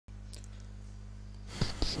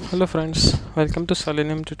Hello friends, welcome to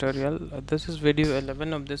Selenium tutorial. This is video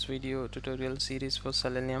 11 of this video tutorial series for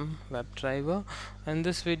Selenium WebDriver. In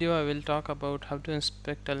this video I will talk about how to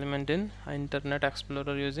inspect element in Internet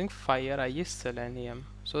Explorer using Fire-ie-selenium.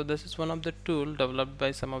 So this is one of the tool developed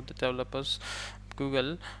by some of the developers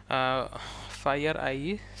Google,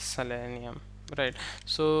 Fire-ie-selenium. Right,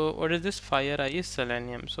 so what is this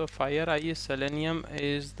Fire-ie-selenium? So Fire-ie-selenium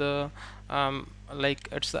is the like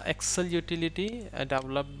it's the Excel utility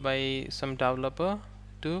developed by some developer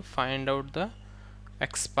to find out the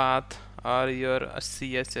XPath or your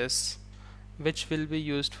CSS, which will be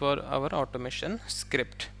used for our automation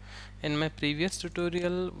script. In my previous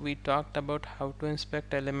tutorial we talked about how to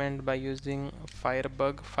inspect element by using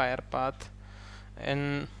Firebug Firepath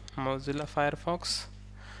in Mozilla Firefox,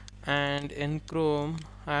 and in Chrome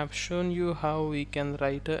I have shown you how we can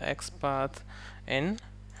write a XPath in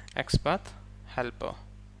XPath helper.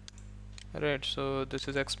 Right, so this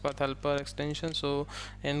is XPath helper extension. So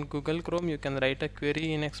in Google Chrome you can write a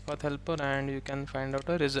query in XPath helper and you can find out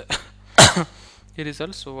a result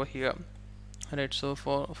results over here. Right, so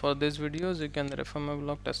for these videos you can refer my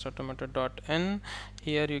blog testautomator.in.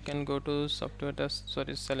 here you can go to software test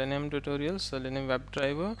Selenium tutorials, Selenium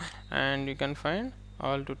WebDriver, and you can find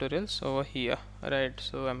all tutorials over here. Right,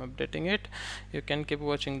 so I'm updating it, you can keep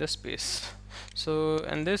watching the space. So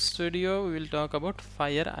in this video we will talk about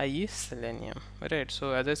Fire-ie-selenium. Right,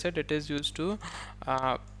 so as I said, it is used to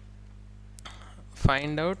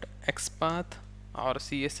find out XPath or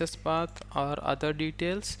CSS path or other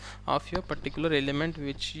details of your particular element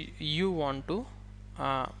which you want to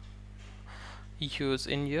uh, use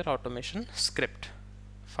in your automation script.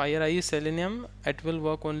 Fire-ie-selenium, it will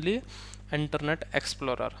work only Internet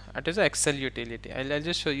Explorer. It is an Excel utility. I'll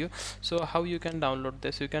just show you. So how you can download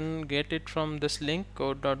this? You can get it from this link,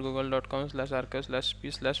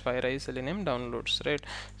 code.google.com/archive/p/Fire-ie-selenium downloads. Right.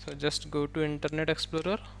 So just go to Internet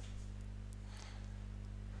Explorer.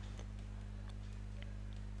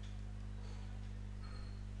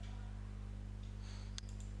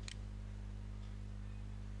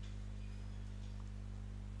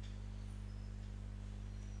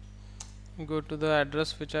 Go to the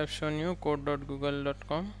address which I've shown you,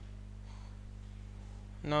 code.google.com.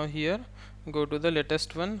 now here go to the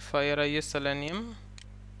latest one, Fire-ie-selenium.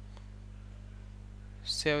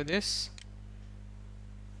 Save this.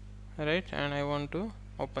 Right, and I want to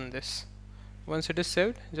open this. Once it is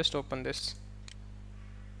saved, just open this,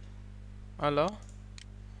 allow,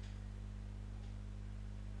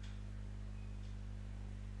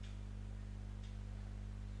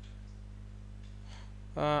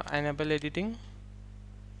 enable editing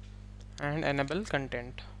and enable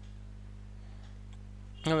content.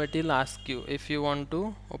 Now it will ask you if you want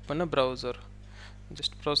to open a browser.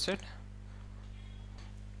 Just proceed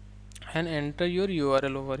and enter your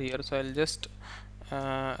URL over here. So I'll just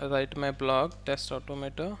write my blog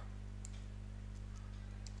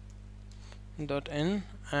testautomator.in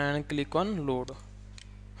and click on load.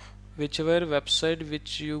 Whichever website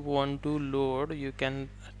which you want to load, you can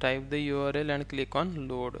type the URL and click on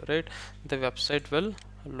load. Right, the website will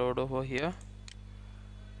load over here.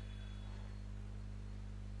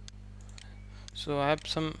 So I have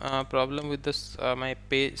some problem with this my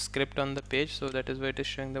page script on the page, so that is why it is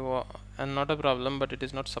showing the and not a problem, but it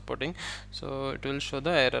is not supporting, so it will show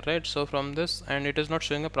the error. Right, so from this, and it is not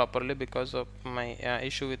showing up properly because of my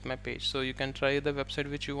issue with my page. So you can try the website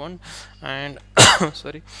which you want, and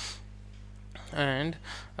sorry, and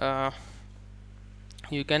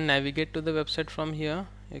you can navigate to the website from here.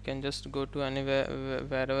 You can just go to anywhere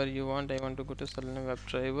wherever you want. I want to go to Selenium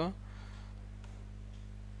WebDriver.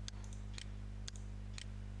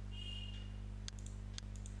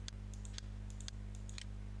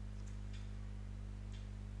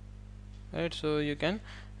 Right, so you can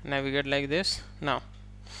navigate like this. Now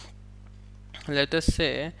let us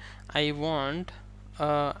say I want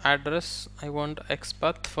address, I want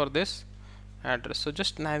XPath for this address. So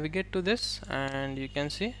just navigate to this and you can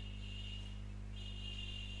see,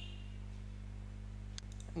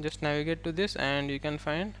 just navigate to this and you can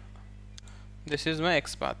find this is my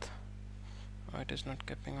XPath. It is not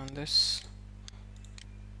keeping on this.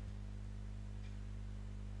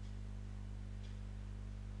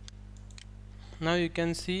 Now you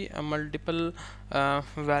can see multiple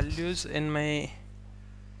values in my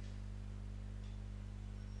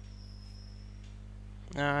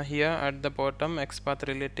here at the bottom, XPath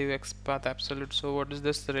relative, XPath absolute. So what is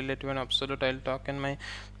this relative and absolute? I'll talk in my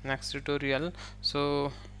next tutorial.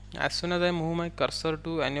 So as soon as I move my cursor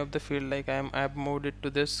to any of the field, like I have moved it to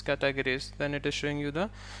this categories, then it is showing you the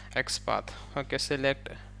XPath. Okay, select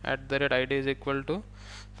 @ id is equal to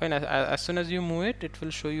Fine. As soon as you move it, it will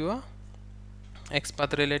show you a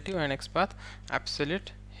XPath relative and XPath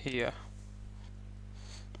absolute here.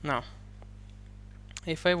 Now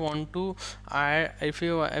if I want to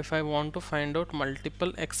if I want to find out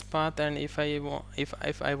multiple XPath, and if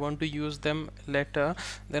I want to use them later,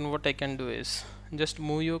 then what I can do is just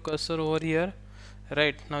move your cursor over here.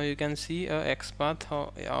 Right now you can see a XPath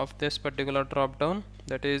of this particular drop down,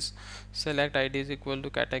 that is select ID is equal to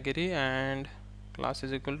category and class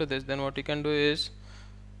is equal to this. Then what you can do is,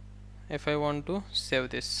 if I want to save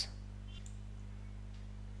this,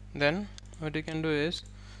 then what you can do is,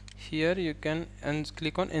 here you can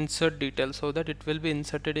click on insert detail so that it will be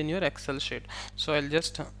inserted in your Excel sheet. So I'll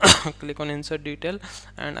just click on insert detail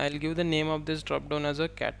and I'll give the name of this drop down as a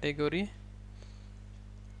category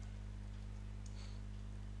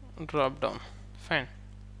drop down. Fine.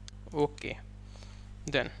 Okay.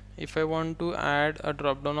 Then if I want to add a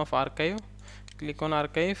drop down of archive, click on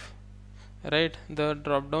archive. Right, the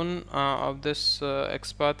drop down of this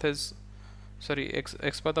XPath is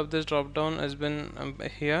XPath of this drop down has been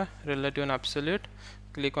here, relative and absolute.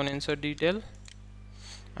 Click on insert detail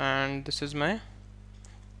and this is my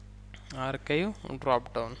archive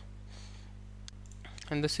drop down.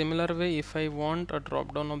 In the similar way, if I want a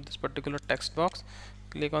drop down of this particular text box,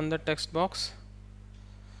 click on the text box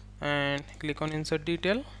and click on insert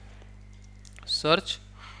detail, search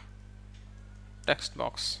text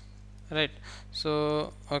box. Right,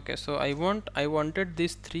 so okay, so I wanted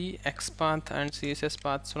these three XPath and CSS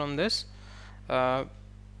paths from this what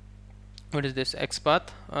is this XPath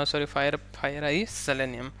Fireie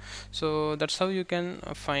Selenium. So that's how you can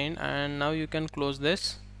find, and now you can close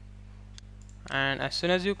this, and as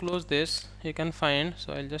soon as you close this you can find.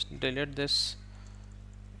 So I'll just delete this.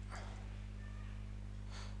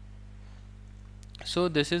 So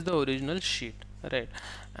this is the original sheet, right,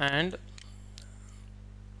 and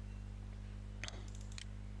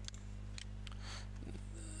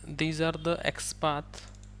these are the XPath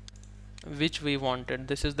which we wanted.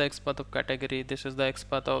 This is the XPath of category, this is the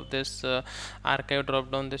XPath of this archive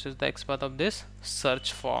drop down, this is the XPath of this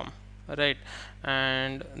search form, right,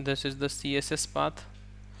 and this is the CSS path,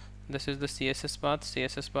 this is the CSS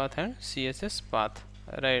path and CSS path,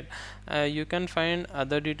 right. You can find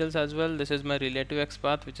other details as well. This is my relative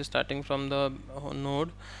XPath which is starting from the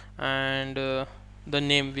node, and the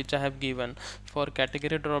name which I have given for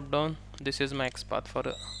category drop down. This is my XPath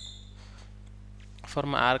for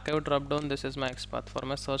my archive drop down. This is my XPath for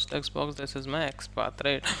my search text box. This is my XPath,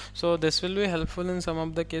 right. So this will be helpful in some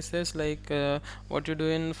of the cases, like what you do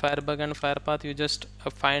in Firebug and Firepath, you just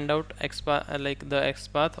find out XPath like the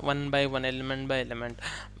XPath one by one, element by element,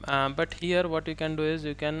 but here what you can do is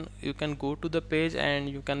you can go to the page and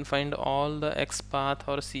you can find all the XPath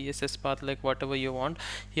or CSS path, like whatever you want.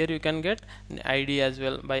 Here you can get ID as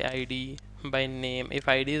well, by ID, by name. If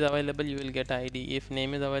ID is available you will get ID, if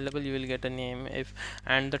name is available you will get a name, if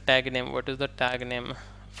and the tag name. What is the tag name?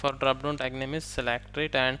 For drop down, tag name is select,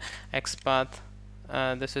 right, and XPath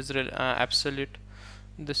this is absolute,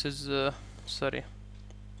 this is sorry,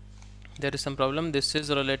 there is some problem, this is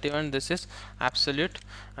relative and this is absolute,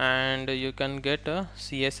 and you can get a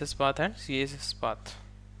CSS path and CSS path,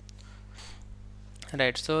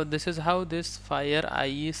 right. So this is how this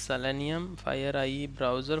Fire-ie Selenium, Fire-ie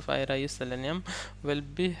browser, Fire-ie Selenium will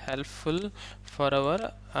be helpful for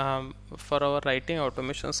our writing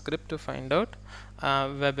automation script to find out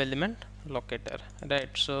web element locator, right.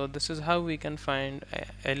 So this is how we can find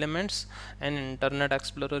elements in Internet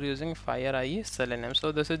Explorer using Fire-ie Selenium.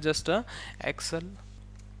 So this is just a Excel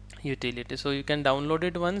utility, so you can download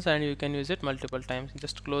it once and you can use it multiple times.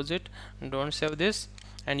 Just close it, don't save this,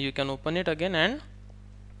 and you can open it again and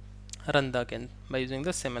run the again by using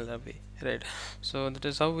the similar way, right. So that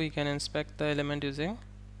is how we can inspect the element using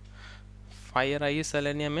Fire-ie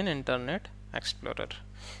Selenium in Internet Explorer.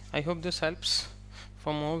 I hope this helps.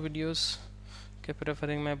 For more videos keep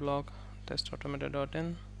referring my blog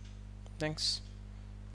testautomated.in. Thanks.